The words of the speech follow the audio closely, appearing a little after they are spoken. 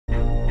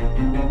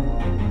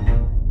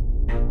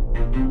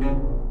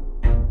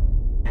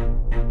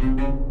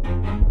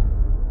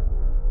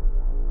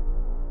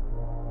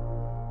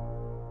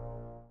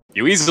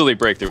You easily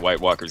break through White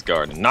Walker's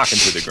guard and knock him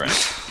to the ground.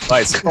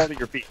 Lies fall to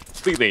your feet,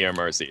 completely at your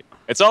mercy.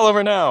 It's all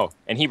over now.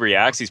 And he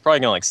reacts. He's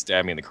probably gonna like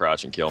stab me in the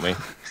crotch and kill me.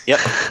 Yep.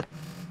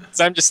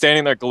 So I'm just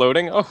standing there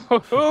gloating.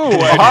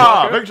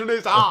 Oh, victory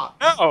is ah!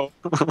 No!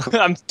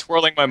 I'm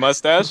twirling my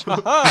mustache.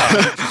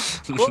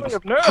 Ha Twirling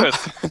of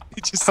Nerth! He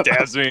just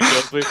stabs me and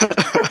kills me.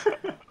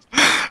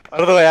 I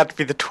don't know. I had to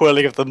be the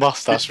twirling of the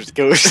mustache which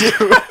kills you.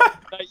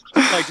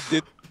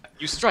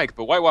 You strike,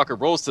 but White Walker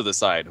rolls to the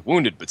side,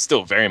 wounded but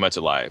still very much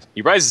alive.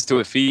 He rises to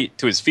his feet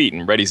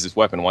and readies his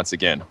weapon once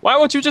again. Why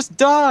won't you just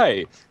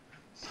die?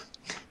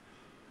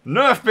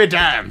 Nerf be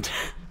damned!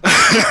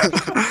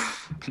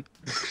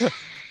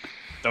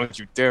 Don't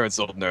you dare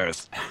insult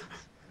Nerth.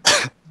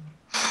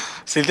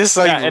 See, this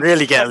is how you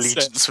really get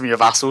allegiance from your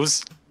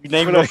vassals. You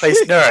name your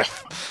place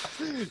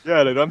Nerth.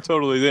 Yeah, dude, I'm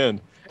totally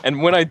in.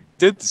 And when I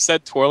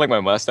said twirling my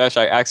mustache,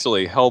 I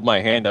actually held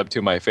my hand up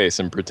to my face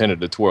and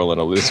pretended to twirl an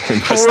illusory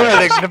mustache.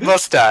 Twirling the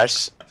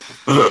mustache.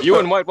 You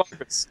and White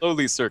Walker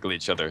slowly circle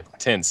each other,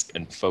 tense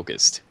and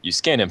focused. You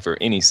scan him for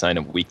any sign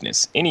of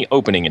weakness, any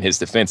opening in his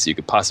defense you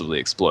could possibly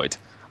exploit.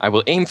 I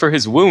will aim for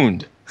his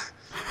wound.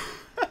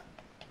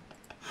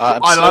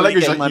 I like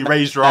you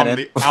raised your arm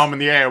in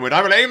the air with,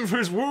 I will aim for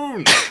his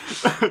wound!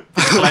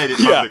 Played it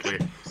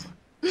publicly.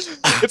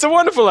 It's a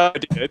wonderful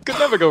idea. It could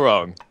never go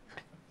wrong.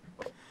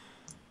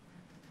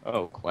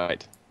 Oh,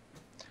 quite.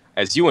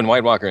 As you and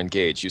White Walker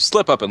engage, you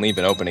slip up and leave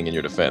an opening in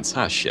your defense.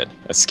 Ah, shit.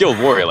 A skilled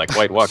warrior like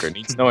White Walker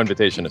needs no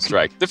invitation to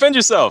strike. Defend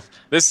yourself!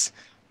 This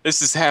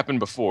has happened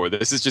before.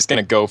 This is just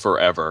gonna go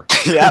forever.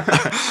 Yeah.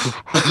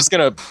 We're just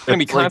gonna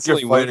be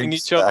constantly wounding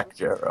each other.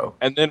 Arrow.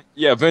 And then,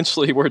 yeah,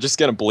 eventually we're just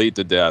gonna bleed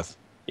to death.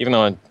 Even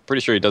though I'm pretty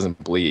sure he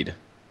doesn't bleed.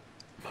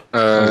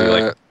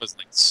 Does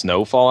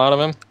snow fall out of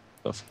him?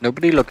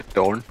 Nobody look at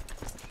Dorn.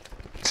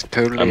 It's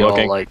totally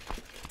all like,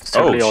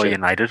 totally all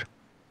united.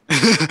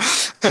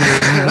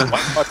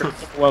 White Walker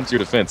overwhelms your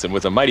defense and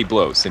with a mighty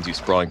blow sends you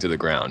sprawling to the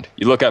ground.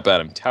 You look up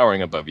at him,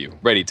 towering above you,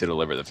 ready to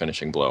deliver the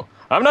finishing blow.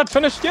 I'm not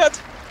finished yet!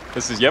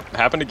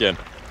 Happened again.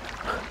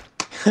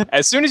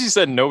 As soon as you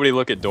said nobody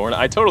look at Dorn,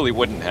 I totally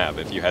wouldn't have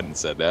if you hadn't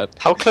said that.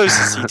 How close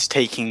is he to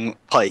taking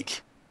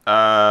Pike?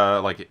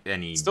 Like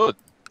any... Still...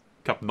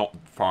 Not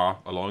far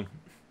along.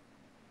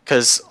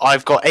 Because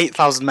I've got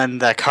 8,000 men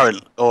there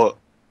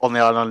on the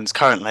islands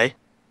currently.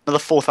 Another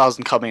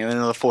 4,000 coming, and then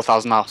another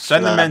 4,000 out.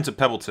 Send the men to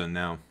Pebbleton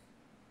now.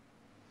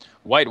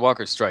 White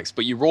Walker strikes,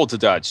 but you roll to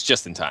dodge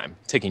just in time,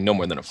 taking no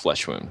more than a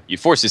flesh wound. You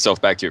force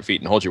yourself back to your feet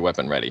and hold your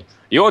weapon ready.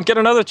 You won't get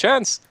another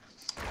chance!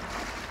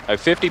 I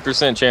have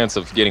 50% chance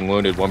of getting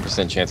wounded,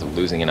 1% chance of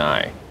losing an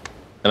eye.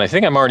 And I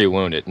think I'm already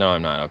wounded. No,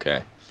 I'm not.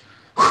 Okay.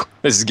 Whew,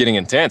 this is getting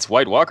intense.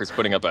 White Walker's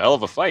putting up a hell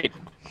of a fight.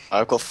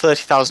 I've got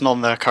 30,000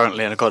 on there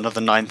currently, and I've got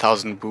another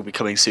 9,000 will be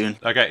coming soon.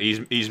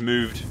 Okay, he's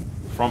moved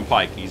from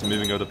Pike. He's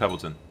moving over to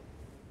Pebbleton.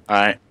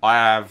 Alright. I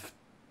have...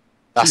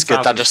 That's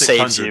good. That just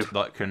saves you.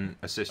 That can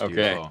assist you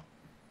as well.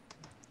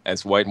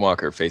 As White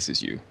Walker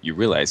faces you, you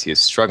realize he is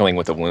struggling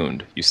with a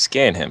wound. You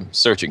scan him,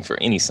 searching for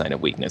any sign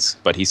of weakness,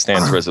 but he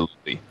stands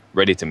resolutely,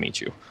 ready to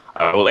meet you.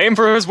 I will aim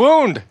for his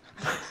wound!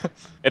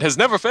 It has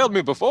never failed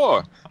me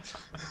before!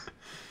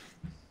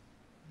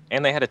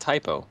 And they had a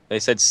typo. They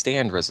said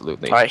stand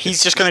resolutely. Alright,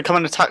 he's just going to come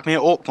and attack me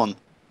at Orkmont.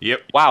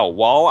 Yep. Wow,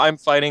 while I'm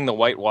fighting the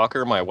White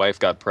Walker, my wife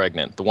got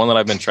pregnant. The one that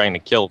I've been trying to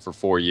kill for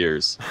 4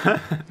 years.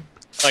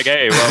 Like,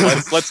 hey,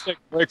 well, let's take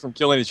a break from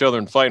killing each other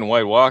and fighting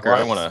White Walker. Right.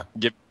 I want to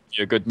give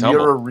you a good tumble.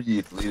 Mira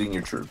Reed leading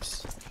your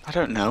troops. I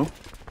don't know.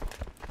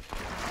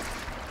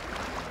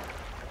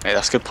 Hey,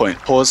 that's a good point.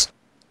 Pause.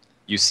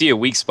 You see a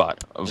weak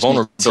spot, a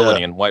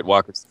vulnerability in White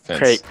Walker's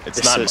defense.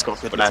 It's not much, got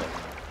good men.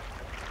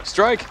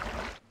 Strike!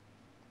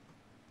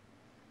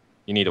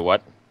 You need a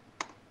what?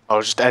 I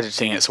was just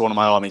editing it so one of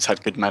my armies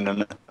had good men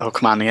in it, or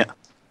commanding it.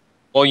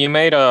 Well, you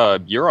made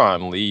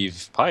Euron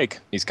leave Pike.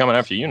 He's coming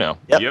after you now.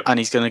 Yep. And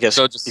he's gonna get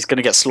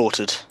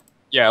slaughtered.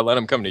 Yeah, let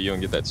him come to you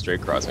and get that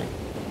straight crossing.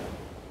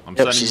 I'm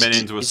sending men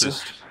in to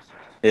assist.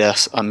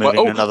 Yes, I'm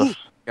moving another.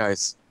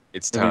 Guys,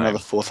 it's time. Another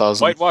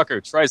 4,000. White Walker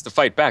tries to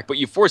fight back, but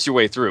you force your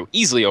way through,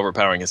 easily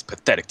overpowering his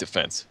pathetic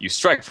defense. You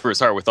strike for his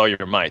heart with all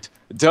your might.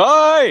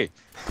 Die!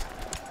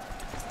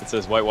 It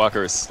says White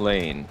Walker is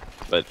slain,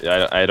 but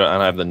I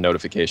don't have the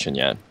notification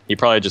yet. He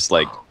probably just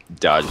like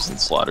dodges and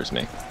slaughters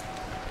me.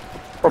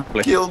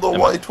 Probably. Kill the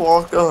White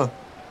Walker.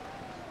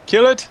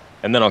 Kill it,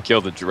 and then I'll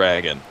kill the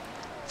dragon.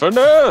 For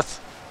Nerth!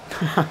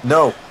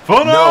 No.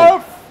 For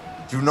Nerth!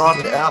 Do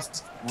not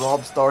ask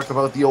Rob Stark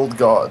about the old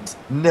gods.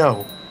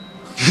 No.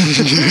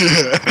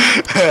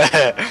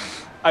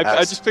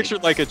 I just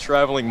pictured like a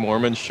traveling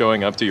Mormon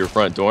showing up to your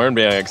front door and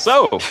being like,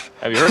 so,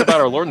 have you heard about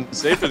our Lord and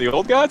Savior, the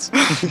old gods?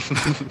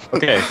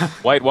 Okay,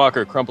 White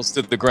Walker crumples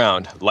to the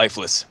ground,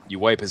 lifeless. You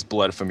wipe his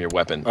blood from your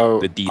weapon.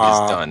 The deed is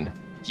done.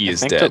 He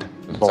is dead.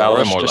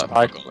 Valor Morla.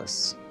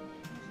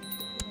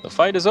 The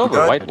fight is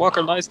over. White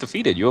Walker lies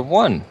defeated. You have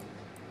won.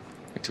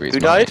 Victory is Who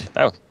died?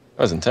 That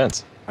was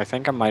intense. I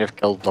think I might have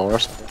killed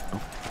Loris.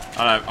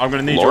 I know. I'm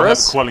going to need your help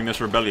quelling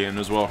this rebellion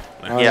as well.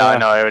 Yeah, I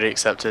know. I already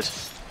accepted.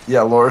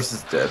 Yeah, Loris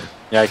is dead.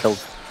 Yeah, I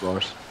killed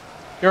Loris.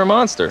 You're a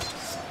monster.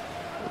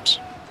 Oops.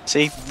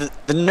 See,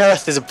 the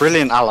Nerth is a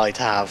brilliant ally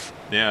to have.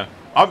 Yeah.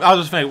 I was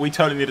just thinking, we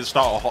totally need to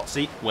start a hot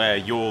seat where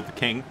you're the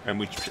king, and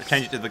we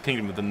change it to the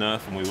kingdom of the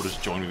Nerth, and we all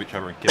just join with each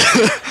other and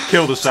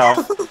kill the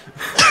South.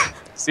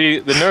 See,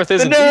 the Nerth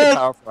isn't a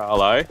powerful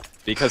ally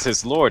because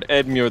his lord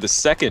Edmure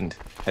II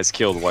has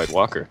killed White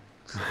Walker.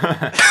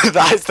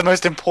 That is the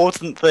most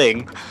important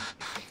thing.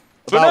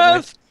 The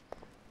Nerth!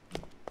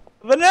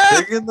 The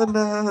Nerth! King in the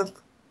Nerth.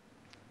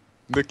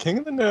 The king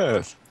of the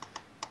Nerth.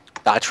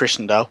 That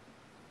attrition, though.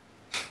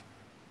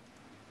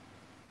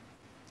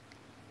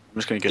 I'm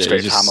just going to go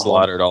straight he to just Hammerhorn.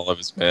 slaughtered all of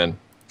his men.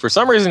 For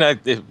some reason,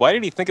 why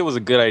did he think it was a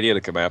good idea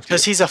to come after you?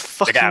 Because he's a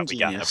fucking we got him.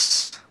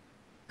 genius.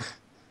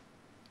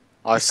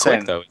 I was He's quick,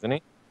 saying. though, isn't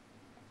he?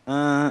 Uh,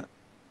 I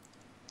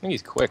think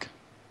he's quick.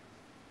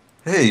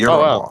 Hey, you're Oh, a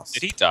wow. boss.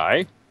 Did he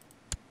die?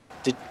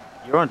 did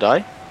Euron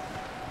die?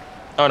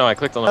 Oh, no, I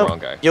clicked on the wrong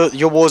guy.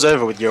 Your war's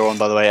over with Euron,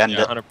 by the way. End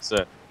Yeah, it.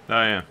 100%. Oh,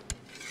 yeah.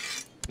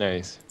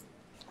 Nice.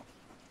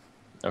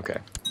 Okay.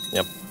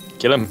 Yep.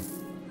 Kill him.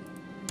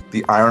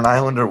 The Iron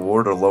Islander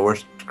Ward or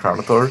lowest crown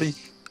authority?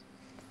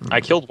 I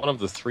killed one of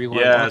the 3 White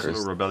Yeah, that's a Walkers.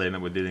 little rebellion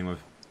that we're dealing with.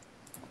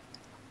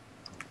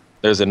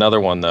 There's another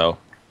one, though.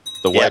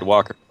 The Yeah. White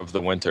Walker of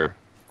the Winter.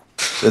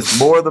 There's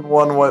more than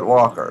one White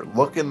Walker.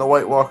 Look in the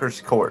White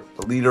Walker's court,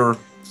 the leader's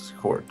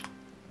court.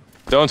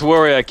 Don't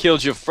worry, I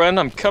killed your friend.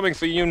 I'm coming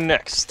for you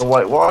next. The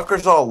White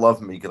Walkers all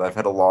love me because I've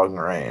had a long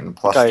reign.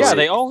 Plus, Guys, Yeah,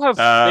 they all have.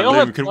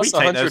 Liam, can we plus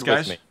take 100 those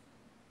guys? with me.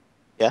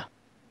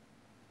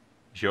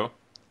 Sure.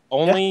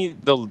 Only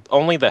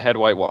the head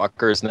White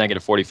Walker is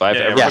negative 45.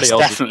 Yeah, Everybody Yes,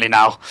 else. definitely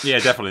now. Yeah,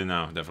 definitely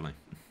no, definitely.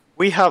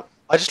 We have.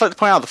 I just like to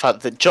point out the fact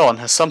that John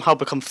has somehow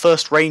become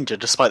first ranger,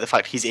 despite the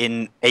fact he's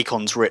in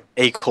Acorn's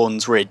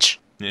Ridge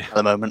Yeah. at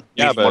the moment.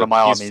 Yeah, leading but one of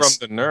my he's armies.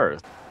 from the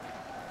Nerth.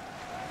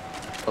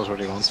 That's what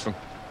he wants. He's from,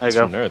 There he's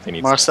you from go. Nerth. He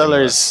needs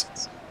Marcella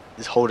something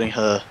is holding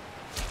her.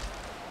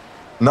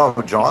 no,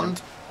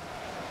 John's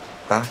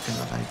back in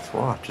the Night's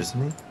Watch,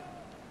 isn't he?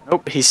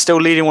 Nope, he's still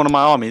leading one of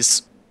my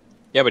armies.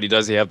 Yeah, but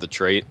he have the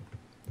trait.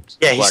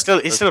 Yeah,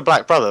 Black he's still a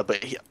black brother,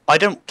 but I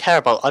don't care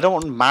about. I don't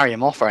want to marry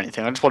him off or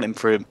anything. I just want him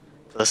for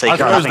the sake I of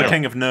suppose having the him.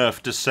 king of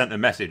Nerth just sent a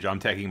message, I'm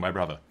taking my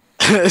brother.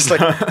 It's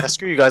like,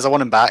 screw you guys, I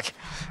want him back.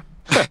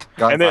 Guys,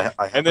 And then-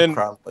 I have and then- a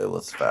crown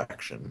playlist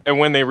faction. And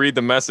when they read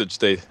the message,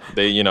 they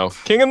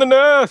King of the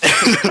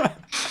Nerth.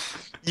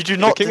 You do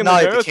not the King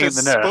deny of the the Nerth king of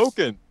has the Nerth.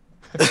 spoken.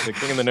 The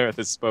King of the Nerth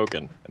has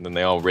spoken, and then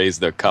they all raise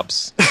their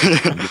cups,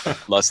 and give a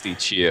lusty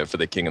cheer for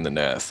the King of the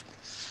Nerth.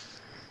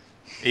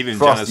 Even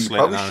Frosty, Janus you Slater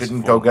probably now is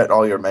shouldn't full. go get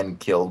all your men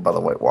killed by the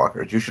White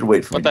Walkers. You should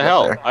wait for me What to the get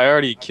hell? there. I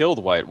already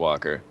killed White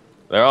Walker.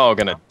 They're all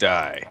gonna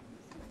die.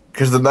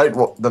 Because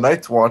the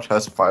Night's Watch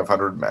has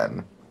 500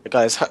 men.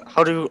 Guys,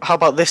 how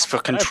about this for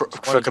I have for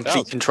 20,000.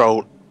 complete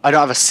control? I don't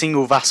have a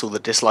single vassal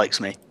that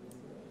dislikes me.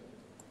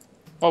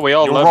 Well, we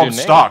all You're love Rob your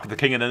name. Stark, the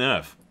king of the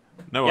Nerth.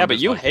 No Yeah, one but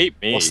you dislikes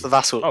hate me. What's the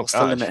vassal? Oh, What's the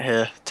gosh. limit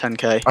here?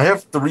 10k. I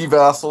have 3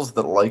 vassals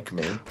that like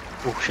me.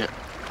 Oh shit.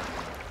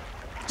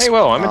 Hey,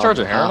 well, I'm in charge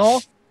of half.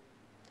 Harrenhal.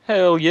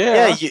 Hell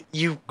yeah. Yeah,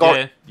 you got.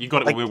 Yeah, you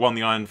got it when we won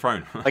the Iron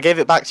Throne. I gave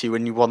it back to you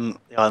when you won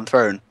the Iron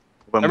Throne.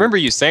 I remember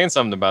you saying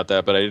something about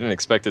that, but I didn't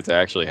expect it to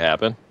actually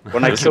happen.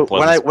 when I This is a killed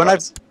pleasant when I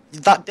surprise.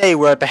 that day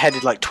where I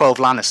beheaded like 12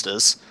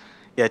 Lannisters.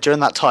 Yeah, during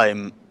that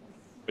time,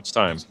 Which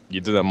time?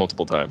 You did that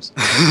multiple times.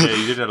 Yeah,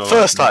 you did it a lot.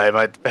 first time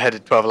I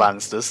beheaded 12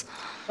 Lannisters.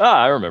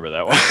 I remember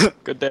that one.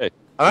 Good day.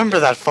 I remember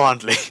that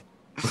fondly.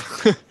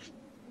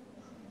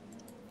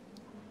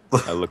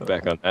 I look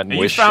back on that and You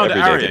wish found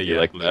every day Arya could be yet,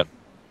 like Luke? that.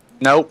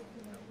 Nope.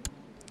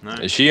 No.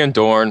 Is she and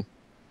Dorn?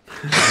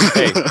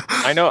 Hey,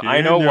 I know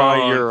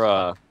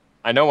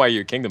why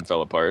your kingdom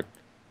fell apart.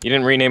 You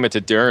didn't rename it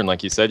to Durn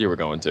like you said you were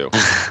going to.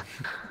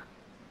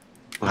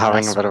 I'm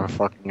having a bit of a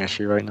fucking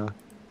issue right now.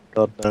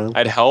 God damn.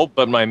 I'd help,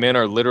 but my men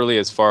are literally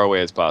as far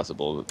away as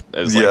possible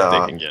as like, Yeah.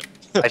 they can get.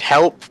 I'd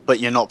help, but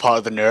you're not part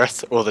of the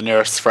Nerth or the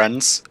Nerth's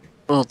friends.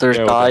 Well, there's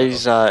Yeah, well,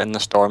 guys in the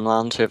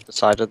Stormlands who have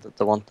decided that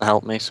they want to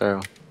help me,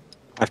 so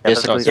I've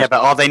basically that's- Yeah, just,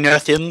 but are they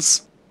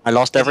Nerthians? I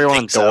lost everyone in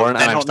think so. Dorne, and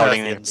They're I'm not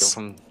starting a new Nerthians.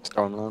 from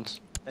Stormlands.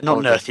 They're not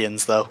Okay.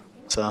 Nerthians though.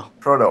 So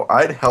Frodo,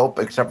 I'd help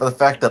except for the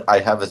fact that I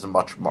have as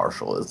much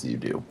martial as you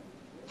do.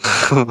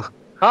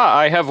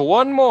 I have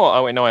one more.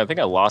 Oh wait, no, I think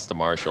I lost a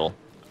marshal.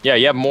 Yeah,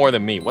 you have more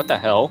than me. What the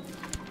hell?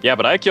 Yeah,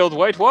 but I killed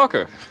White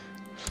Walker.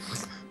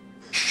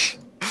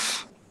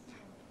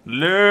 Very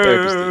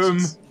Loom!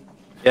 prestigious.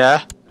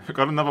 yeah. I've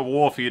got another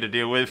war for you to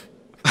deal with.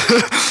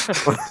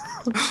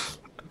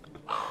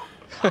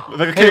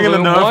 The king of the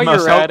Lou, Nerth while must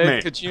you're help at it,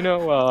 me. could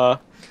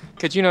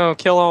you know,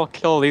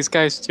 kill these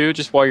guys too,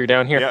 just while you're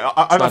down here? Yeah,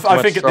 It's not too I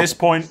much think at trouble. this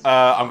point,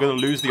 I'm going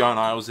to lose the Iron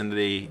Isles in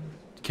the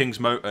King's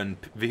Moat, and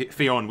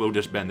Theon will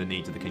just bend the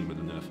knee to the King of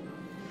the Nerth.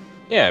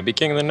 Yeah, be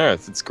king of the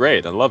Nerth. It's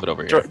great. I love it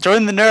over here.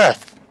 Join the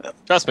Nerth.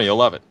 Trust me, you'll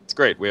love it. It's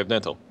great. We have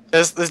dental.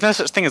 There's no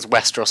such thing as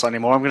Westeros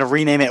anymore. I'm gonna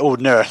rename it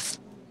Old Nerth.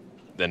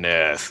 The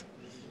Nerth.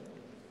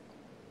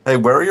 Hey,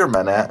 where are your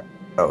men at?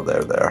 Oh,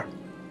 they're there.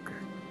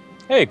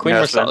 Hey, Queen Nerth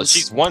Marcella. friends.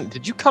 She's one.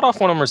 Did you cut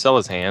off one of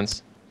Marcella's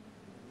hands?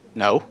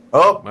 No.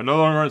 Oh, We're no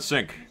longer in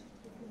sync.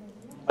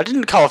 I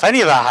didn't cut off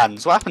any of her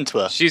hands. What happened to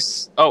her?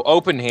 She's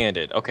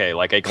open-handed. Okay,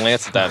 like I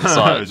glanced at that and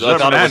saw it. She's I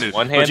thought it was open-handed,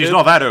 one-handed. but she's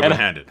not that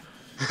open-handed.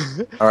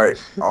 Alright,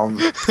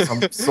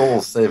 some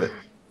souls, save it.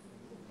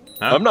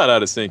 Huh? I'm not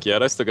out of sync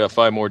yet. I still got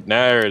 5 more.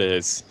 There it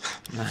is.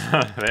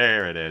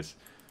 There it is.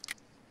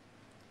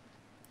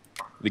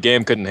 The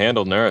game couldn't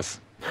handle Nerth.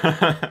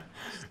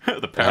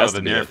 The power of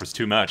the Nerth was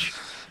too much.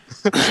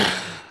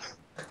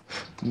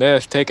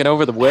 Nerth taking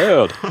over the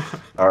world.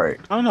 Alright.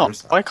 Why not?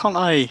 Why can't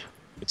I?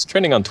 It's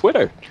trending on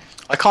Twitter.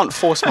 I can't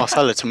force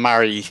Marcella to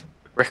marry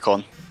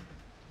Rickon.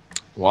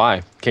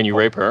 Why? Can you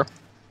rape her?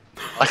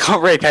 I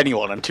can't rape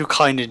anyone. I'm too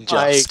kind and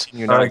just.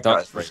 You're not Alright, done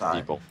guys, with fine.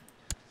 people.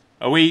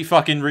 Are we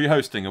fucking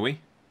rehosting, are we?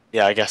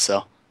 Yeah, I guess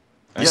so.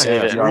 Yeah,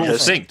 save it. We're all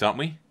Rehost. synced, aren't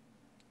we?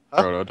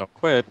 Huh? Frodo, don't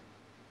quit.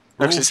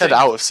 We're No, 'cause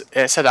all it said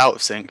synced. it said out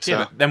of sync. So. Yeah,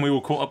 but then we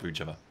all caught up with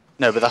each other.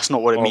 No, but that's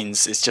not what it Well,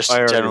 means. It's just I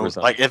already general. was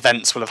on. Like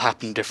events will have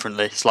happened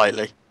differently,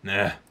 slightly.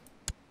 Nah.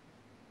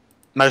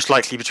 Most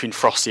likely between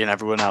Frosty and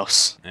everyone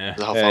else. Yeah.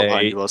 How far behind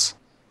Hey. he was.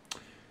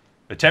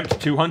 Attempt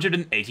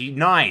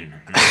 289.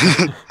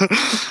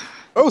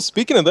 Oh,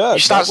 speaking of that, You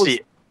should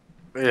actually.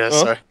 Yeah,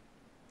 sorry.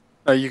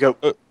 No, you go.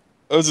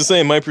 I was just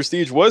saying, my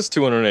prestige was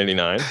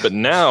 289, but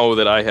now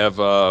that I have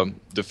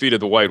defeated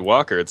the White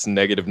Walker, it's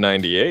negative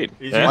 98.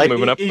 He's, Eh, not-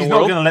 moving up he's in the not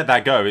world. going to let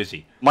that go, is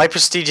he? My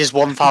prestige is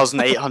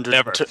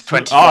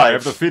 1,825. I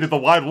have defeated the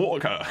White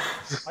Walker.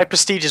 My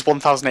prestige is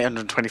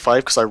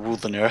 1,825 because I rule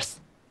the Nerth.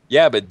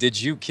 Yeah, but did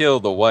you kill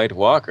the White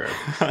Walker?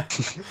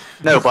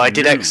 No, but I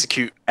did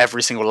execute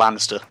every single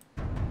Lannister.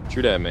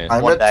 True that, man.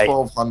 I'm One at day.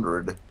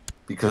 1200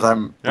 because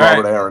I'm Alright,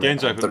 Robert Aaron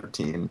game's at open.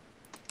 13.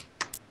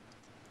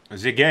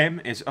 The game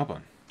is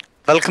open.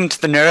 Welcome to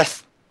the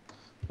Nerth.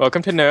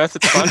 Welcome to Nerth.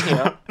 It's fun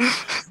here.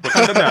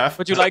 Welcome to Nerth.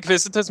 Would you like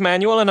visitor's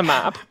manual and a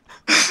map?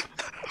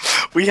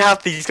 We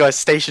have these guys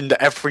stationed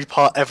at every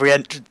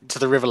entrance to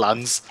the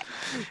Riverlands.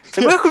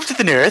 So welcome to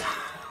the Nerth.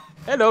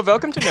 Hello,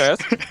 welcome to Nerth.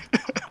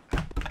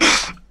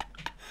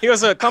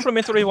 Here's a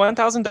complimentary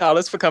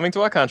 $1,000 for coming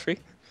to our country.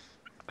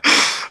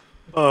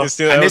 You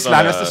see that And was this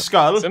on, Lannister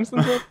skull.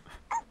 Simpsons one?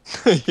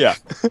 Yeah.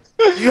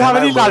 You have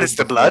And any I love Lannister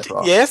the blood?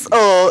 Frost. Yes?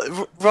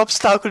 Oh, Rob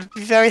Stark would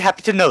be very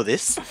happy to know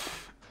this.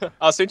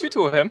 I'll send you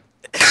to him.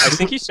 I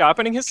think he's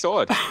sharpening his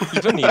sword. He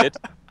will need it.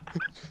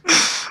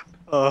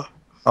 Oh,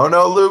 Oh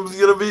no, Lube's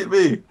gonna beat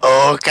me!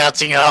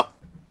 catching up.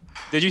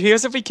 Did you hear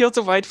if we killed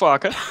the White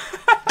Walker?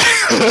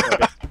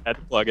 Had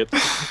to plug it.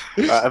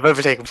 I've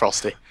overtaken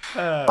Frosty.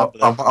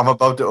 I'm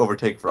about to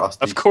overtake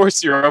Frosty. Of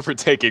course you're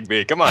overtaking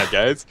me. Come on,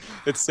 guys.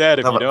 It's sad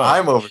if No, you but don't.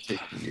 I'm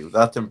overtaking you.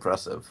 That's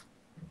impressive.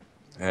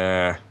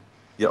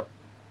 Yep.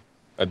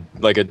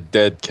 Like a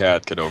dead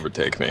cat could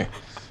overtake me.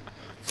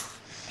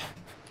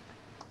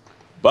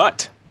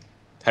 But,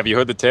 have you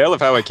heard the tale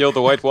of how I killed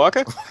the White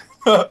Walker?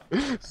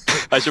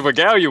 I should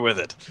regale you with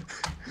it.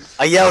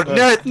 I yelled,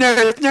 Nerth,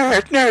 Nerth,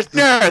 Nerth, Nerth,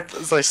 Nerth,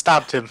 as I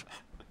stabbed him.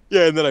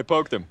 Yeah, and then I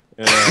poked him.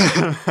 And,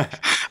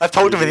 I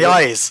poked him in the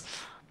eyes.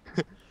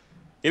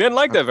 he didn't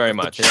like that very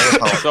much.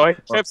 So I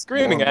kept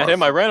screaming at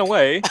him. I ran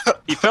away.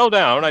 He fell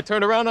down. I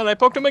turned around and I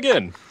poked him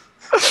again.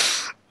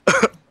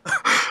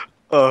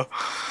 Oh,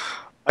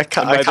 I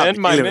can't. By I can't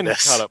then, my deal men with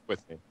this. caught up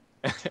with me.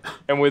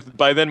 And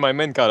by then, my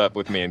men caught up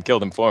with me and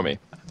killed him for me.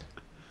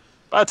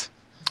 But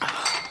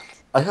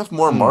I have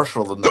more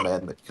martial than the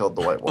man that killed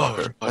the White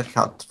Walker. That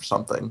counts for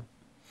something.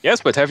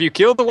 yes, but have you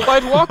killed the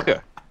White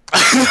Walker?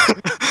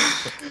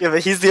 Yeah,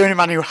 but he's the only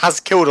man who has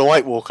killed a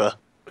White Walker.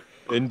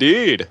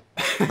 Indeed.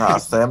 Nah,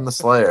 Sam the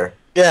Slayer.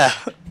 Yeah.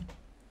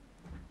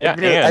 Yeah,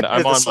 You know, and Edward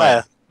I'm the on Slayer.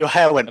 my. Your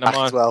hair went and I'm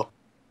back as on- well.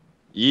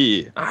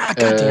 Yeah. Ah,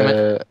 God damn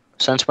it.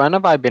 Since when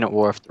have I been at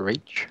War of the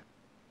Reach?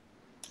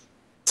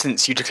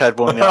 Since you declared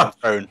war on the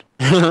Iron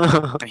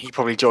Throne, and he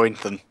probably joined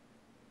them.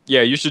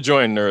 Yeah, you should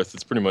join Nerth.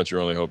 It's pretty much your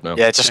only hope now.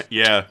 Yeah, just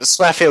Yeah.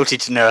 swear fealty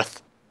to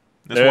Nerth.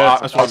 That's Yeah,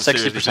 what I'm about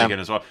seriously 60%. thinking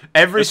as well.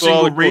 Every That's what all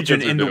single the cool region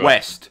kids are in the doing.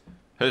 West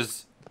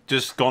has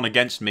just gone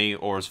against me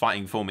or is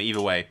fighting for me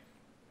either way.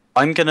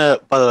 I'm gonna,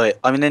 by the way,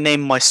 I'm gonna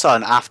name my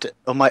son after,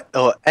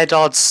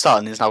 Eddard's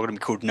son is now gonna be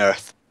called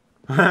Nerth.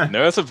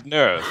 Nerth of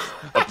Nerth.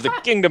 Of the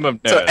Kingdom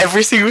of Nerth. So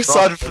every single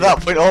son from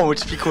that point on would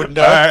just be called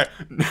Nerth.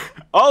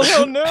 All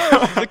hail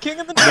Nerth, the King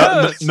of the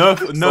Nerth.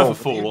 Nerf a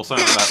fool or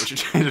something like that. Which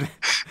is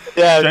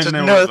Yeah, Change just the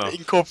name Nerth of it.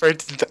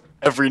 incorporated into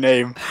every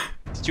name.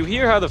 Did you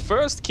hear how the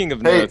first King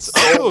of Hey, Nerths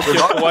also we're killed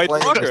not the White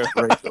playing Walker? this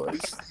racially.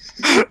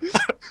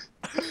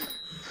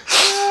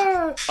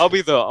 I'll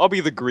be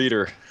the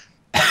greeter.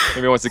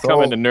 Maybe once they come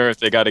So- into Nerth,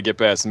 they got to get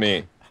past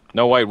me.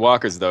 No White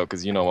Walkers though,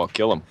 because you know I'll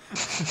kill them.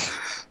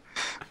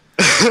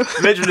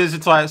 literally, this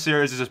entire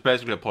series is just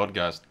basically a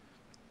podcast.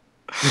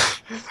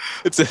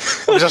 It's a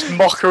Just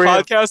mockery.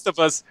 podcast of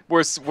us.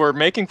 We're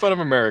making fun of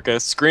America,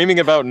 screaming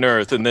about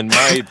Nerth, and then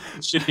my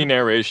shitty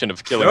narration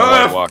of killing a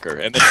White Walker,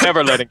 and then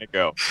never letting it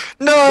go.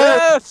 No!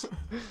 Nerth,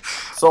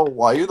 So,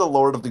 why are you the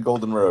Lord of the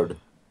Golden Road?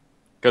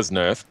 because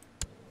Nerth.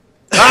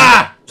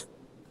 Ah!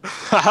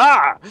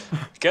 Haha!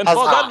 Can't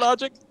fault Huzzah. that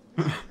logic.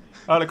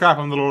 Holy crap!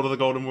 I'm the Lord of the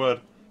Golden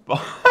Word.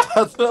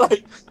 That's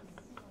right.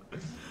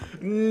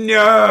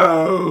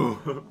 No!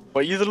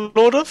 What are you the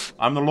lord of?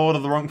 I'm the Lord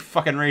of the wrong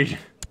fucking region.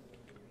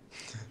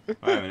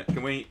 Wait a minute,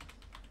 can we...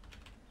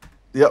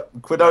 Yep,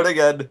 quit out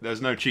again.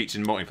 There's no cheats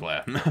in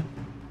multiplayer.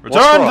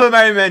 Return to the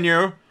main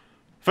menu!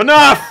 For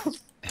Nerth!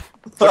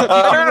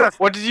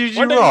 What did you do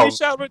One day wrong? we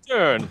shall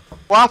return.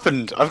 What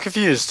happened? I'm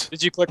confused.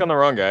 Did you click on the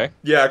wrong guy?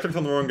 Yeah, I clicked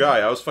on the wrong guy.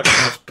 I was fucking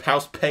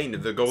House Pain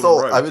of the Golden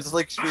So Road. I was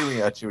like screaming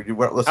at you and you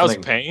weren't listening. How's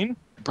pain?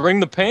 Bring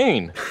the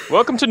pain.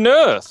 Welcome to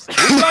Nerth.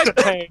 We like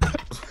pain.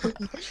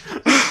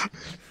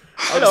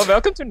 Hello,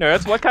 welcome to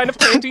Nerth. What kind of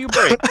pain do you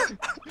bring?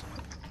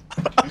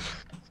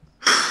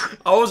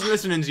 I wasn't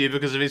listening to you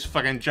because of his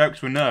fucking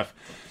jokes with Nerf.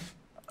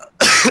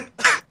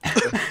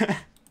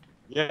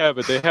 Yeah,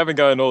 but they haven't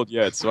gotten old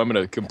yet, so I'm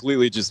gonna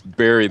completely just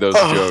bury those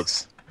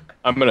jokes.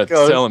 I'm gonna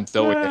tell him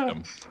till we hit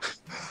them.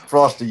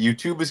 Frosty,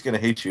 YouTube is gonna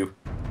hate you.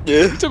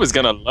 Yeah. YouTube is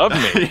gonna love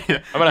me. Yeah,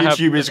 I'm gonna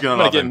YouTube is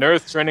gonna love get him.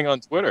 Nerth trending on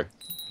Twitter.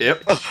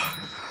 Yep.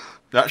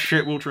 That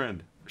shit will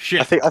trend.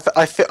 Shit.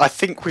 I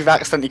think we've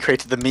accidentally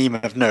created the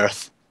meme of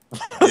Nerth.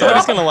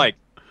 Somebody's gonna like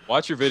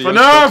watch your video, For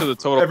go Nerf! to the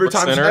total Every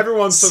time center,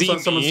 someone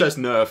says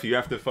Nerf, you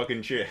have to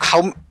fucking cheer.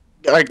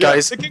 Alright,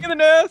 guys. the king of the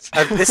Nerth.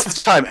 This is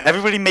the time.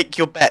 Everybody make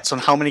your bets on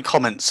how many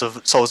comments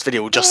of Soul's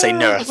video will just say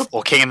Nerth,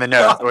 or King of the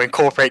Nerth, or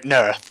incorporate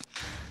Nerth.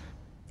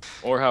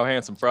 Or how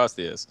handsome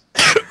Frosty is.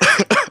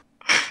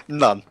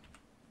 None.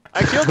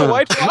 I killed the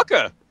White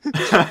Walker.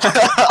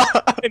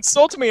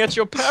 Insult me at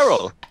your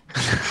peril.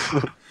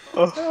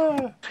 King of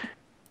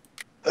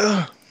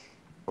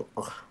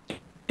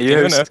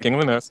the Nerth. King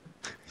of the Nerth.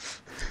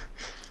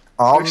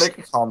 I'll make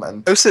a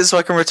comment. Post it so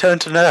I can return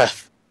to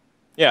Nerth.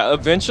 Yeah,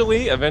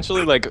 eventually,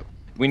 like,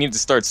 we need to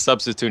start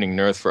substituting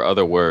Nerth for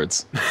other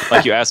words.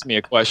 Like, you ask me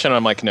a question,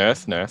 I'm like,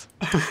 Nerth.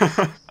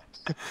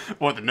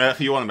 What the Nerf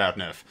are you on about,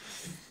 Nerf?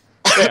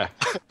 Yeah.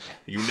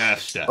 You Nerf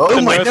stuff.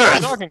 Oh my Nerth, Nerth.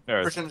 I'm talking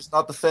Nerth. Version is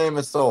not the same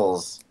as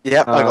Souls.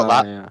 Yep, I got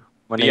that. Yeah.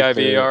 We need to-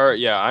 AIVR?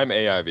 Yeah, I'm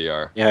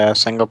AIVR. Yeah,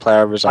 single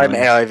player resign. I'm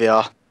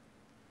AIVR.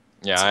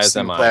 Yeah, as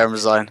am Single player I. and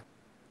resign.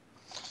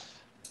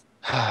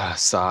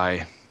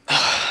 Sigh.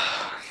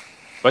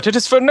 But it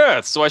is for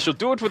Nerth, so I shall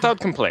do it without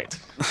complaint.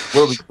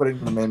 Will we put it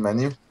in the main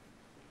menu?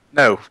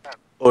 No.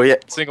 Oh yeah.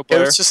 Single It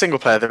player? was just single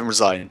player, then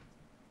resign.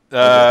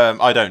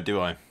 I don't, do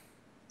I?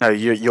 No,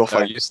 you're Oh,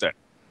 fine. you stay.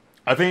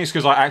 I think it's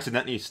because I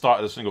accidentally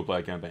started a single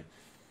player campaign.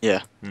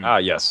 Yeah. Ah,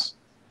 yes.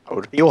 That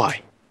would be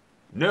why.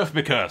 Nerf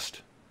be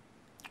cursed.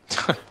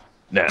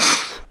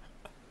 Nerth.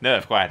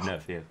 Nerf, quiet,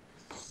 Nerf,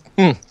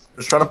 yeah.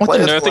 Just trying to What play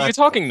the as Nerth are you Flash.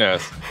 talking,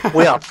 Nerth?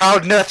 We are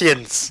proud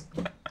Nerthians.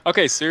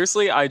 Okay,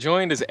 seriously, I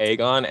joined as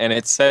Aegon, and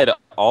it said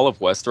all of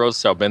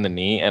Westeros shall bend the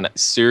knee, and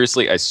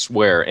seriously, I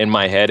swear, in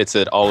my head, it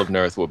said all of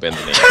Nerth will bend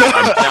the knee.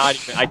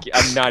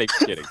 I'm not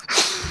even kidding.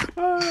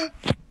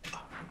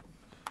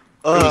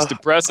 It was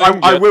depressing.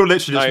 I yet will literally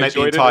just I make the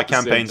enjoyed it entire at the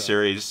same campaign time.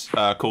 series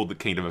called The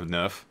Kingdom of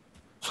Nerf.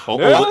 Or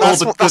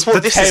That's what the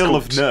this is Tale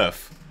of called.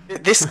 Nerf.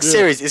 This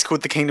series is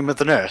called The Kingdom of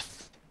the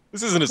Nerth.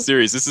 This isn't a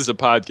series, this is a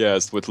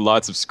podcast with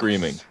lots of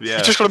screaming. Yeah.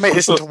 You just gotta make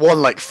this into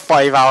one like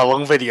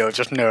 5-hour-long video,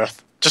 just Nerth.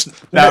 Just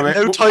No,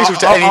 no title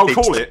to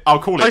anything. I'll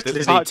call it Title the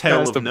is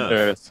Tale of Podcast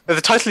Nerf.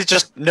 The title is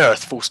just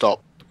Nerth, full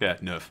stop. Yeah,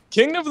 Nerf.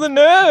 King of the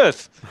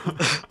Nerth!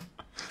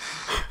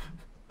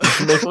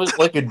 Make it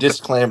like a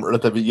disclaimer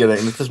at the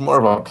beginning. This is more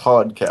of a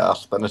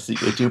podcast than a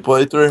CK2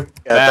 playthrough.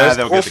 Yeah, Nah, there's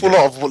they'll an get awful the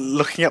lot of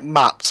looking at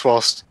maps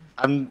whilst,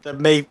 and there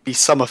may be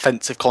some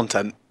offensive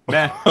content.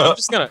 Nah. I'm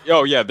just gonna.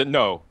 Oh, yeah,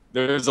 no.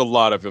 There's a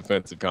lot of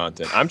offensive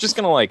content. I'm just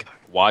gonna, like,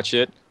 watch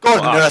it. Go on,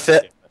 Nerth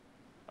it.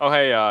 Oh,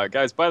 hey,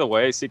 guys, by the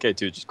way,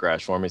 CK2 just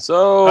crashed for me,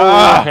 so.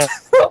 Ah!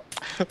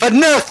 For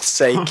Nerth's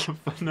sake. For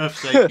Nerf's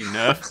sake, you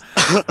Nerf.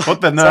 What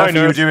the Nerf Sorry, are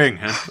you Nerf. doing?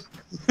 Huh?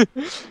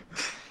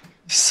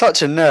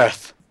 Such a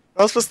Nerth.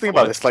 I was supposed to think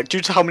about this, like, due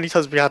to how many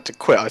times we had to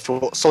quit, I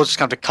thought Soul's just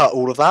going to cut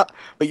all of that,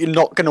 but you're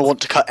not going to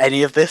want to cut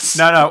any of this.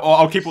 No,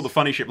 I'll keep all the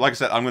funny shit. Like I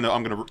said, I'm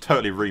gonna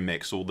totally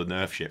remix all the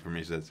Nerf shit from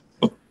his says.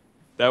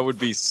 That would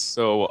be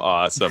so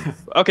awesome.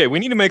 Okay, we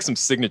need to make some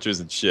signatures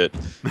and shit.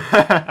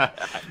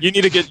 You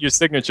need to get your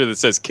signature that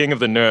says King of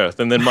the Nerth,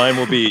 and then mine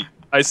will be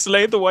I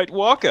slayed the White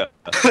Walker.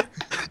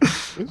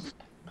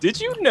 Did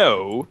you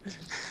know?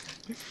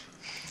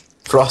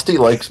 Frosty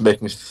likes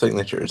making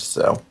signatures,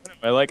 so.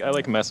 I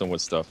like messing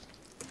with stuff.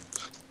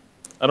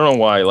 I don't know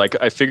why. Like,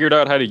 I figured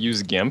out how to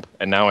use GIMP,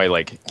 and now I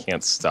like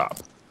can't stop.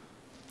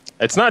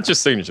 It's not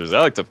just signatures. I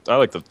like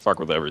to fuck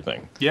with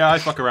everything. Yeah, I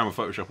fuck around with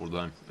Photoshop all the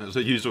time. So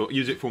use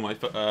it for my.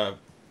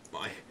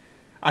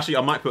 Actually,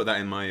 I might put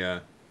that in my.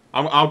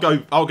 I'll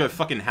go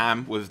fucking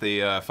ham with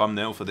the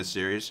thumbnail for this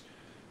series,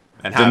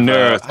 and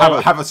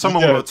have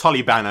someone with a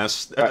Tully banner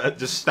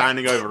just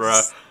standing over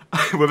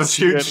with a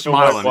huge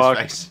smile on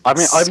his face. I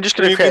mean, I'm just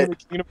going to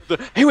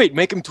create... Hey, wait,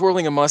 make him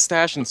twirling a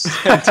mustache and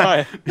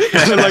tie.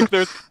 And like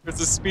there's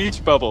a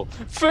speech bubble.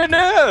 For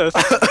Nerth!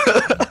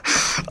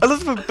 I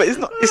love it, but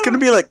it's going to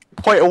be like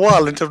quite a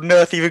while until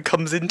Nerth even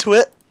comes into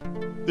it.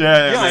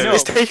 Yeah, I know.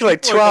 It's taking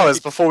like 2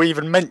 hours before we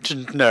even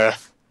mentioned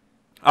Nerth.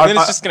 And then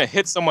it's just gonna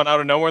hit someone out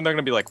of nowhere, and they're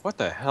gonna be like, "What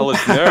the hell is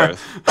Nerth?"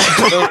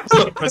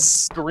 They're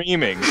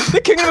screaming, "The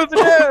King of the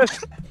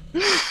Nerth!"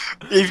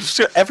 You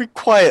just, every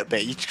quiet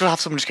bit, you just gotta have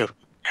someone just go,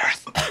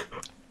 Nerth.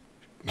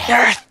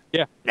 Nerth.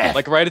 Yeah,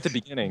 like right at the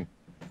beginning.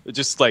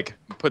 just like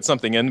put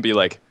something in and be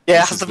like,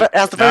 yeah, it has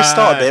the very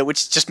start of it,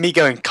 which is just me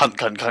going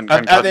cunt.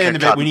 At the end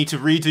of it, we need to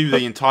redo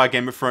the entire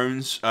Game of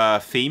Thrones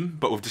theme,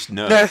 but with just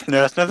Nerth.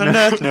 Nerth.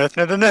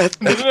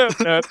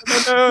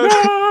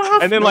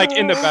 And then like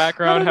in the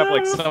background have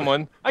like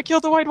someone, I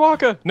killed the White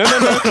Walker. No.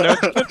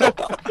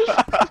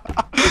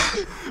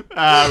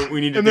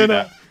 We need to do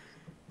that.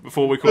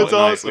 Before we call it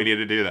night, we need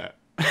to do that.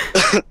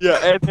 Yeah,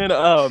 and then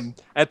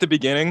at the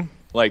beginning,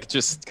 like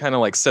just kind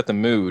of like set the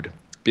mood.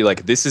 Be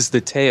like, this is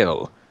the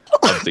tale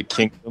of the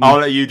kingdom I'll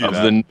let you do of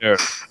that. the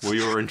Nerth. Well,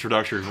 your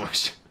introductory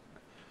voice.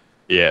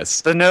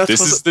 Yes. The Nerth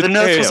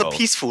was a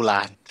peaceful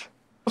land.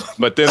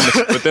 But then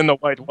the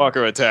White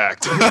Walker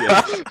attacked.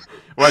 Yeah.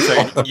 Wait a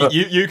second.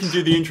 You can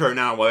do the intro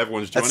now while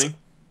everyone's joining.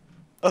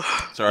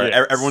 Sorry,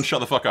 yes. Everyone shut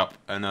the fuck up,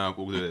 and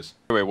we'll do this.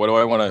 Wait, what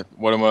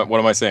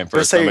am I saying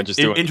first? Say, I'm just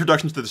doing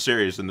introductions to the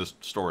series and the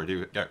story.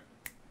 Do it. Go.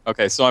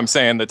 Okay, so I'm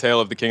saying the tale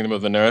of the kingdom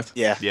of the Nerth.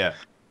 Yeah. Yeah.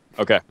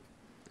 Okay.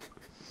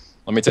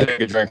 Let me take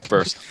a drink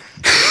first.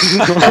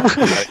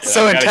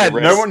 So intense.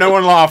 No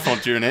one laugh on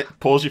doing it.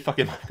 Pause your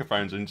fucking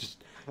microphones and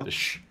just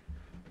shh.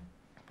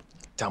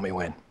 Tell me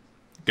when.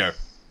 Go.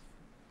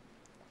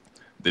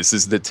 This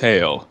is the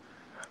tale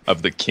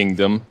of the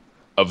kingdom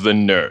of the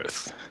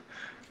Nerth.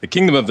 The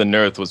kingdom of the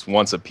Nerth was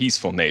once a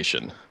peaceful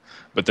nation,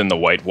 but then the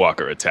White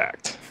Walker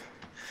attacked.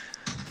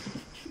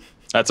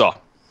 That's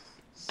all.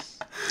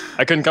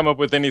 I couldn't come up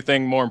with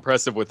anything more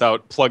impressive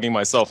without plugging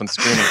myself and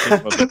screaming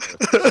Kingdom of the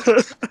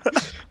Nerth.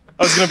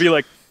 I was going to be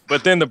like,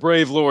 but then the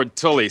brave Lord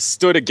Tully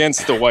stood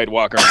against the White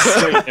Walker and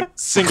slayed him in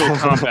single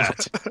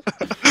combat.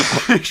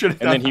 And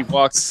then he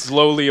walks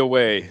slowly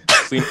away,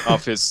 cleaning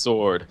off his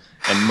sword,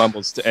 and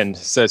mumbles and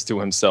says to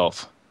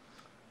himself,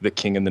 the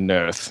king and the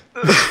Nerth.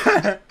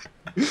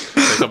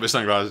 Take off your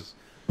sunglasses.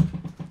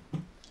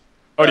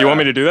 Oh, do you want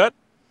me to do that?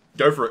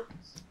 Go for it.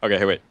 Okay,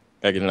 hey, wait.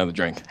 Gotta get another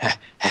drink.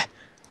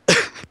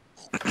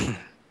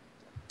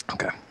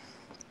 Okay.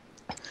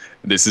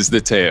 This is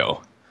the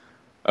tale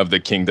of the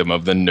kingdom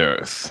of the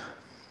Nerth.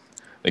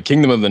 The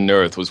kingdom of the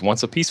Nerth was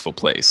once a peaceful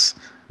place,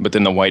 but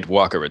then the White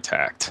Walker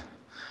attacked.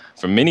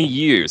 For many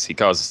years, he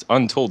caused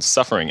untold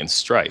suffering and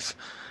strife.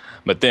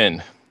 But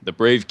then, the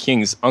brave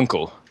king's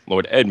uncle,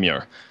 Lord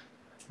Edmure,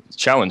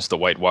 challenged the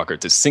White Walker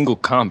to single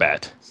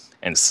combat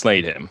and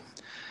slayed him.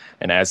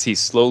 And as he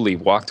slowly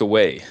walked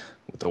away,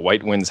 with the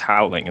white winds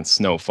howling and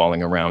snow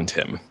falling around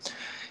him,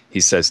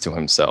 he says to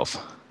himself,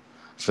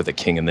 for the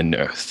king and the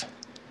Nerth.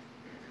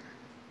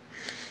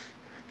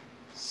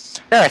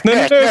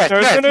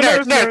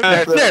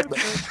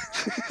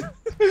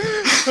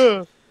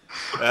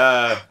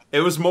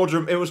 It was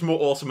more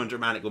awesome and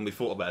dramatic when we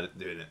thought about it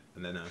doing it,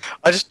 and then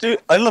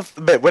I love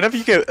the bit whenever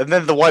you go and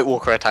then the White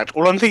Walker attacked.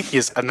 All I'm thinking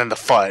is and then the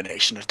Fire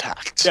Nation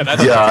attacked. Yeah,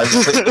 that's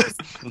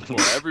well,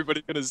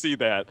 everybody's gonna see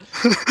that.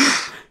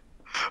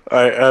 All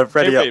right,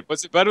 ready up. Wait,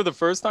 was it better the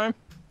first time?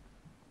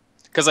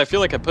 Because I feel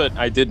like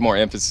I did more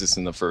emphasis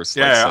in the first.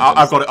 Yeah, like,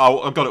 I've got it.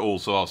 I've got it all,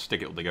 so I'll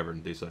stick it all together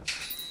and do so.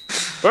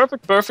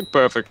 Perfect.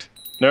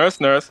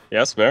 Nerth.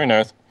 Yes, very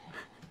Nerth.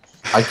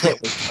 I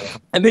can't wait.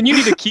 And then you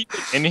need to keep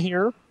it in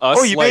here.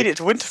 Us, You made it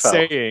to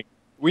Winterfell. Saying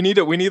we need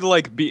to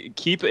like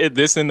keep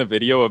this in the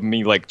video of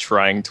me like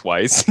trying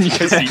twice. You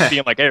guys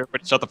being like, hey,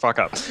 everybody, shut the fuck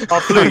up.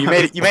 Oh, Blue, you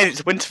made it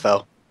to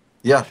Winterfell.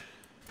 Yeah.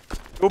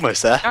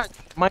 Almost there. God,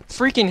 my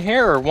freaking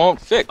hair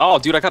won't fix. Oh,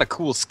 dude, I got a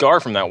cool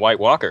scar from that White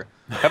Walker.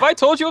 Have I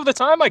told you of the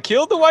time I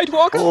killed the White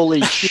Walker?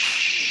 Holy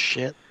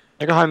shit.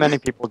 Look at how many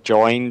people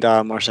joined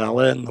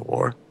Marcella in the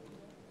war.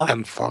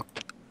 I'm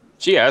fucked.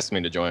 She asked me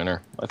to join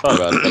her. I thought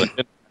about it, but I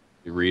didn't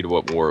read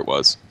what war it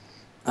was.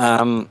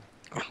 Loom,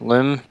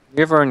 you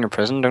have her in your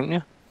prison, don't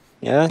you?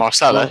 Yeah.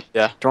 Marcella,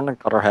 yeah. Do you want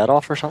to cut her head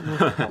off or something?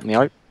 Help me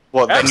out.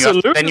 Well, then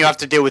you have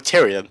to deal with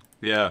Tyrion.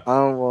 Yeah.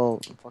 Oh,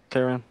 well, fuck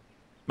Tyrion.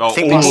 Well, I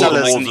think all Marcella's the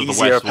an lords of the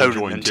easier West will opponent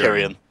join than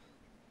Tyrion.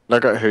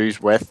 Look at who's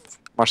with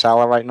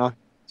Marcella right now.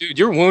 Dude,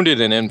 you're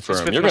wounded and infirm.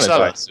 It's with You're gonna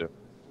Marcella. die soon.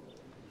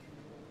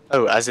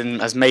 Oh,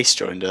 as Mace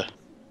joined her.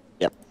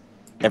 Yep.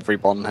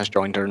 Everyone has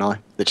joined her now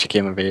that she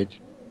came of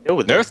age. Oh,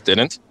 Nerth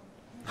didn't.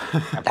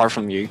 Apart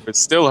from you. But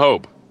still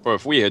hope. For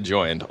if we had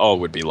joined, all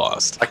would be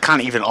lost. I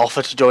can't even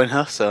offer to join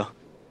her, so.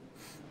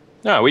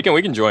 No, we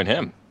can join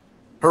him.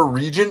 Her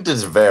regent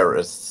is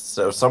Varys,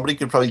 so somebody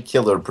could probably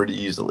kill her pretty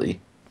easily.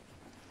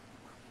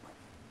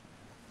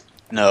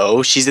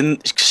 No, she's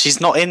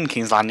not in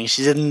King's Landing,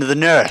 she's in the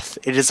Nerth.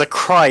 It is a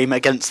crime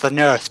against the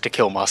Nerth to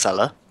kill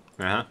Marcella.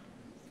 Uh-huh.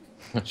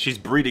 She's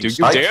breeding. Do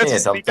you I dare to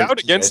can't, speak I'm out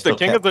against the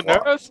thinking king of the I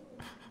still Nerth?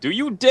 Do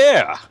you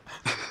dare?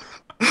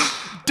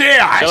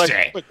 Dare I Shall I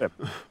say? deal with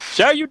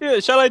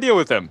him? Shall I deal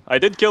with him? I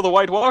did kill the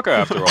White Walker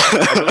after all.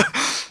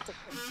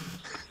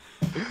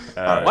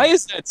 Why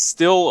is that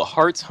still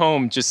Heart's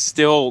Home just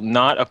still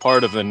not a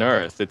part of the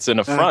Nerth? It's an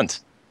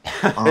affront.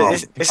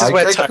 This is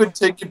where I could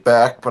take it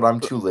back, but I'm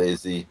too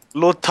lazy.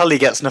 Lord Tully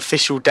gets an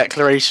official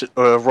declaration,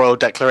 or a royal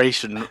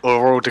declaration, or a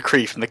royal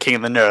decree from the King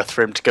of the Nerth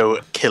for him to go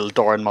kill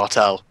Doran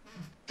Martell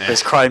for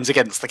his crimes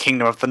against the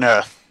Kingdom of the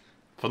Nerth.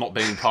 For not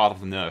being part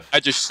of the Nerth. I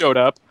just showed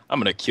up. I'm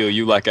gonna kill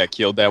you like I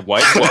killed that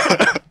White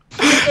Walker.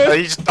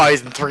 He just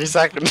dies in 3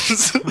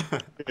 seconds.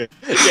 Yeah,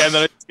 and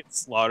then I just get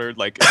slaughtered.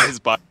 Like his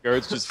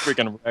bodyguards just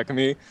freaking wreck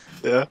me.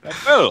 Yeah.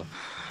 Like, well,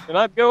 did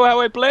not go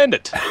how I planned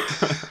it.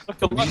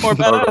 Looked a lot more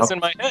badass in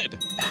my head.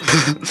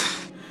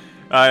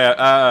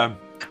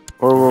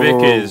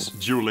 Vic is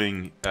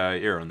dueling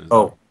Aaron.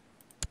 Oh.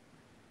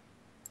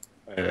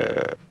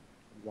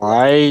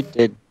 Why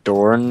did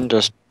Dorn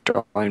just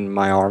join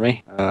my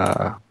army?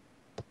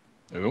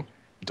 Who?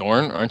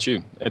 Dorn? Aren't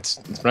you? It's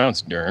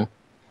pronounced Dorn.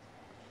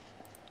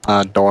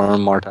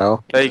 Dorn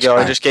Martell. There you go.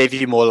 I just gave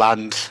you more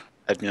land,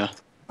 Edmure.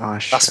 Oh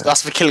shit.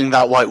 That's for killing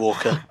that White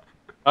Walker.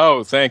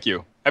 Oh, thank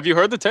you. Have you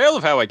heard the tale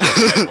of how I killed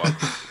that one?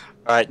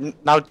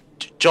 Alright, now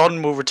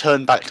John will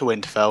return back to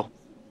Winterfell.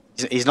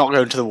 He's not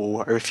going to the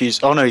wall. I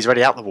refuse. Oh no, he's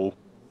already at the wall.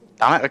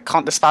 Damn it, I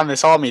can't disband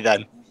this army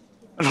then.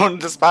 I don't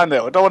want to disband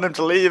it. I don't want him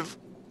to leave.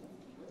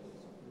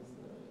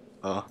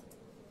 Oh.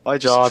 Bye,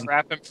 John. Just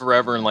trap him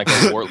forever in like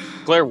a war,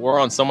 declare war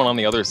on someone on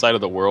the other side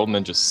of the world, and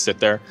then just sit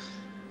there.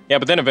 Yeah,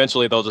 but then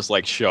eventually they'll just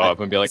like show up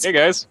and be like, "Hey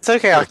guys." It's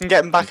okay. I can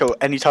get him back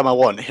anytime I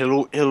want.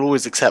 He'll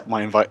always accept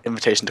my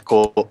invitation to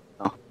court.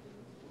 Oh.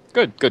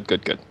 Good.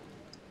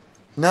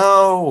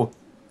 No.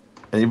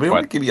 Anybody What?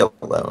 want to give me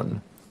a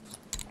loan?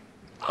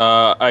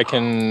 I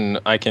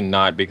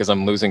cannot because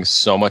I'm losing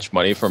so much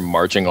money from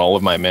marching all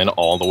of my men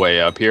all the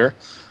way up here.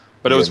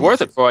 But it was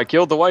worth it before I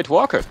killed the White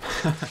Walker.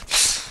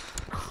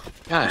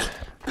 God.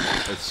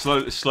 It's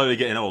slowly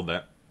getting old,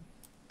 that.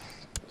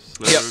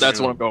 Yep, that's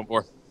what I'm going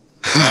for.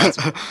 That's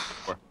what I'm going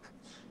for.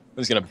 I'm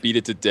just gonna beat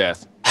it to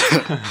death.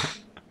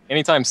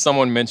 Anytime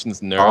someone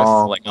mentions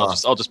Nerth, like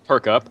I'll just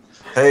perk up.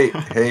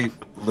 Hey,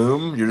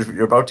 Loom,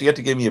 you're about to get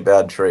to give me a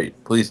bad trait.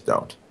 Please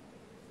don't.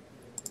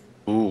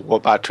 Ooh,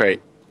 what bad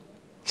trait?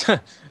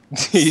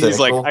 He's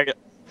like,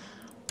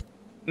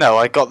 No,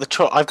 I've got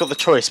the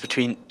choice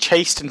between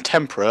chaste and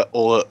temperate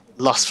or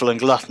lustful and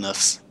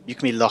gluttonous. You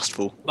can be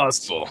lustful.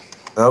 lustful.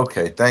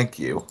 Okay, thank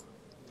you.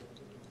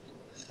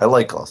 I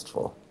like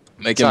lustful.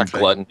 Make him Exactly.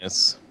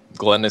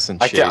 gluttonous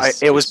and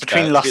chaste. It was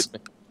between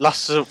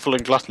lustful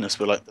and gluttonous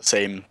were like the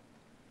same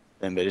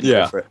thing, but I didn't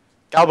go for it.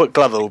 Galbert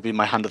Glover will be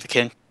my hand of the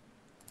king.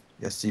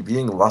 Yeah, see,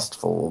 being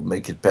lustful will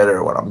make it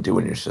better when I'm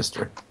doing your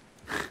sister.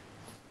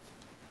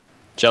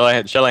 Shall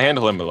I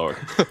handle him, my lord?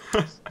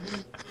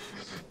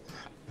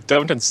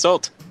 Don't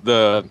insult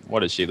the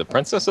what is she? The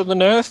princess of the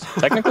Nerth,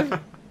 technically.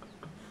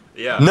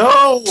 Yeah.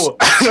 No!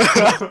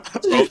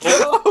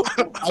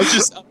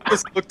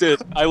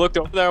 I looked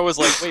over there. I was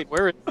like, wait,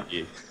 where is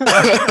he?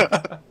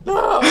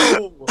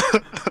 No!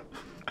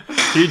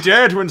 He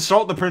dared to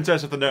insult the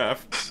princess of the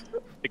Nerth.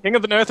 The king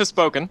of the Nerth has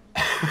spoken.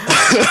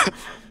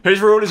 His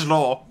rule is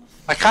law.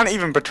 I can't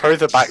even betroth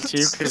her back to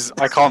you because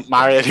I can't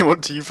marry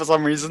anyone to you for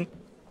some reason.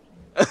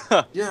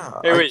 Yeah,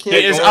 Hey, wait,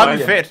 It is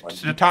unfit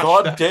to touch.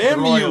 God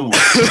damn you!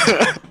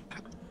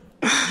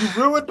 You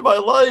ruined my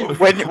life!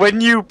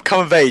 When you come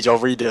of age, I'll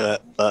redo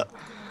it. But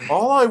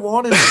All I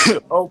wanted is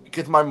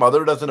because my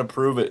mother doesn't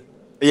approve it.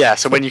 yeah,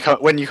 so when you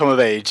come of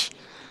age,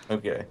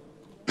 Okay.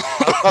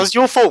 that was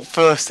your fault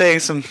for saying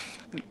some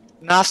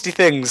nasty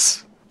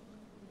things.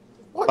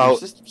 What? Well, Your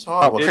sister's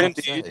hard. What can I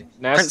Indeed. say?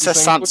 Nasty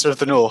Princess thing. Sansa of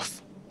the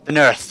North, the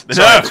Nerth. The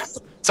Nerth!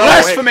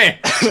 Sorry, Blasphemy!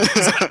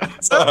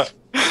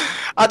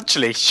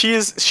 actually,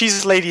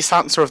 she's Lady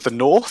Sansa of the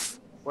North,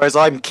 whereas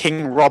I'm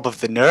King Rob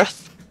of the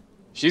Nerth.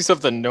 She's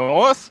of the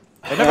North.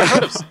 I never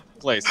heard of such a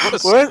place. What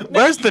a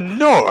Where's the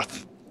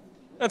North?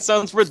 That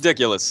sounds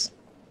ridiculous.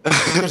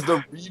 Because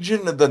the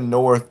region of the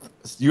north,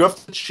 you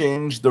have to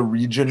change the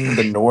region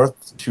the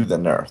north to the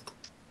Nerth.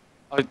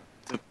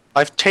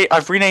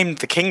 I've renamed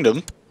the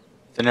kingdom,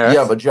 the Nerth.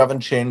 Yeah, but you haven't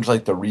changed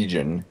like the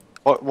region.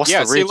 What's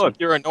Yeah, the see, region? look,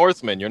 you're a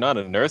Northman. You're not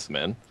a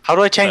Nerthman. How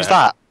do I change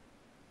that?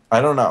 I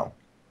don't know.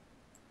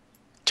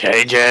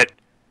 Change it.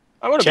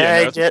 I want to be a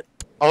Change Nerthman. it.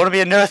 I want to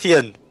be a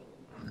Nerthian.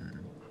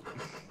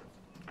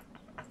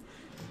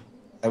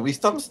 At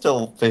least I'm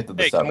still Faith of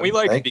the Hey, Seven. can we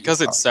like Thank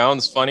because you. it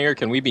sounds funnier?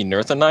 Can we be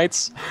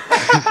Nerthanites?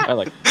 I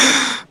like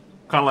Kind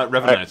of like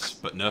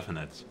Revenites, but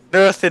Nerfinites.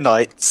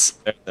 Nerthinites.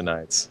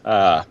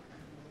 Nerthanites.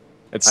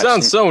 It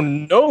sounds so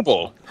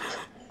noble.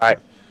 Alright,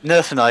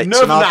 Nerthinites.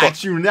 So now,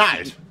 Nerfinites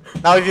unite!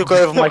 now if you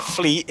go over my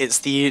fleet, it's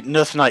the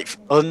Nerthinite.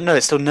 Oh no,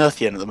 it's still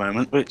Nerthian at the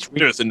moment. Which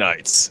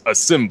Nerthanites, a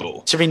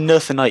symbol. should be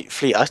Nerthinite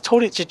fleet. I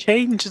told it to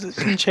change. It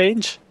didn't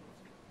change.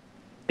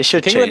 It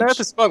should King change. of the Nerth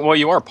is spoken. Well,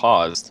 you are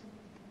paused.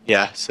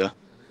 Yeah, so.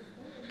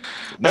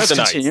 Let's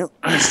Nerthanites, continue.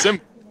 a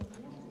symbol.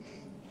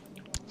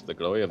 The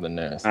glory of the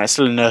Nerth. Alright,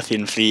 still a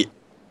Nerthian fleet.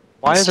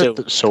 Why is Still- it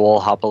that Soul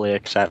happily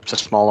accepts a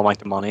small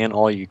amount of money and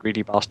all you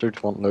greedy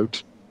bastards want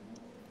loot?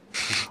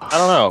 I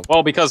don't know.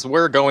 Well, because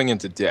we're going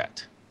into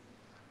debt.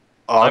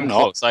 Oh, I'm not.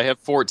 close. I have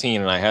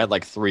 14 and I had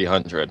like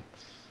 300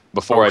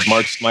 before Oh, I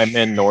marched my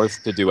men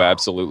north to do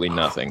absolutely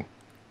nothing.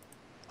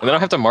 And then I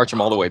have to march them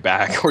all the way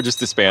back or just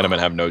disband them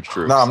and have no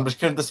troops. No, I'm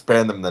just gonna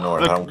disband them in the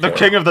north. I don't The care.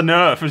 king of the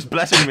Nerf is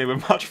blessing me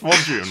with much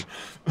fortune.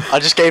 I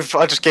just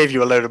gave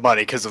you a load of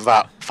money because of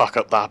that fuck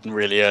up that happened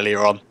really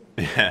earlier on.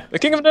 Yeah. The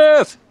King of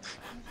Nerth!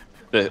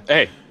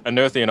 Hey, a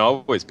Nerthian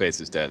always pays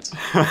his debts.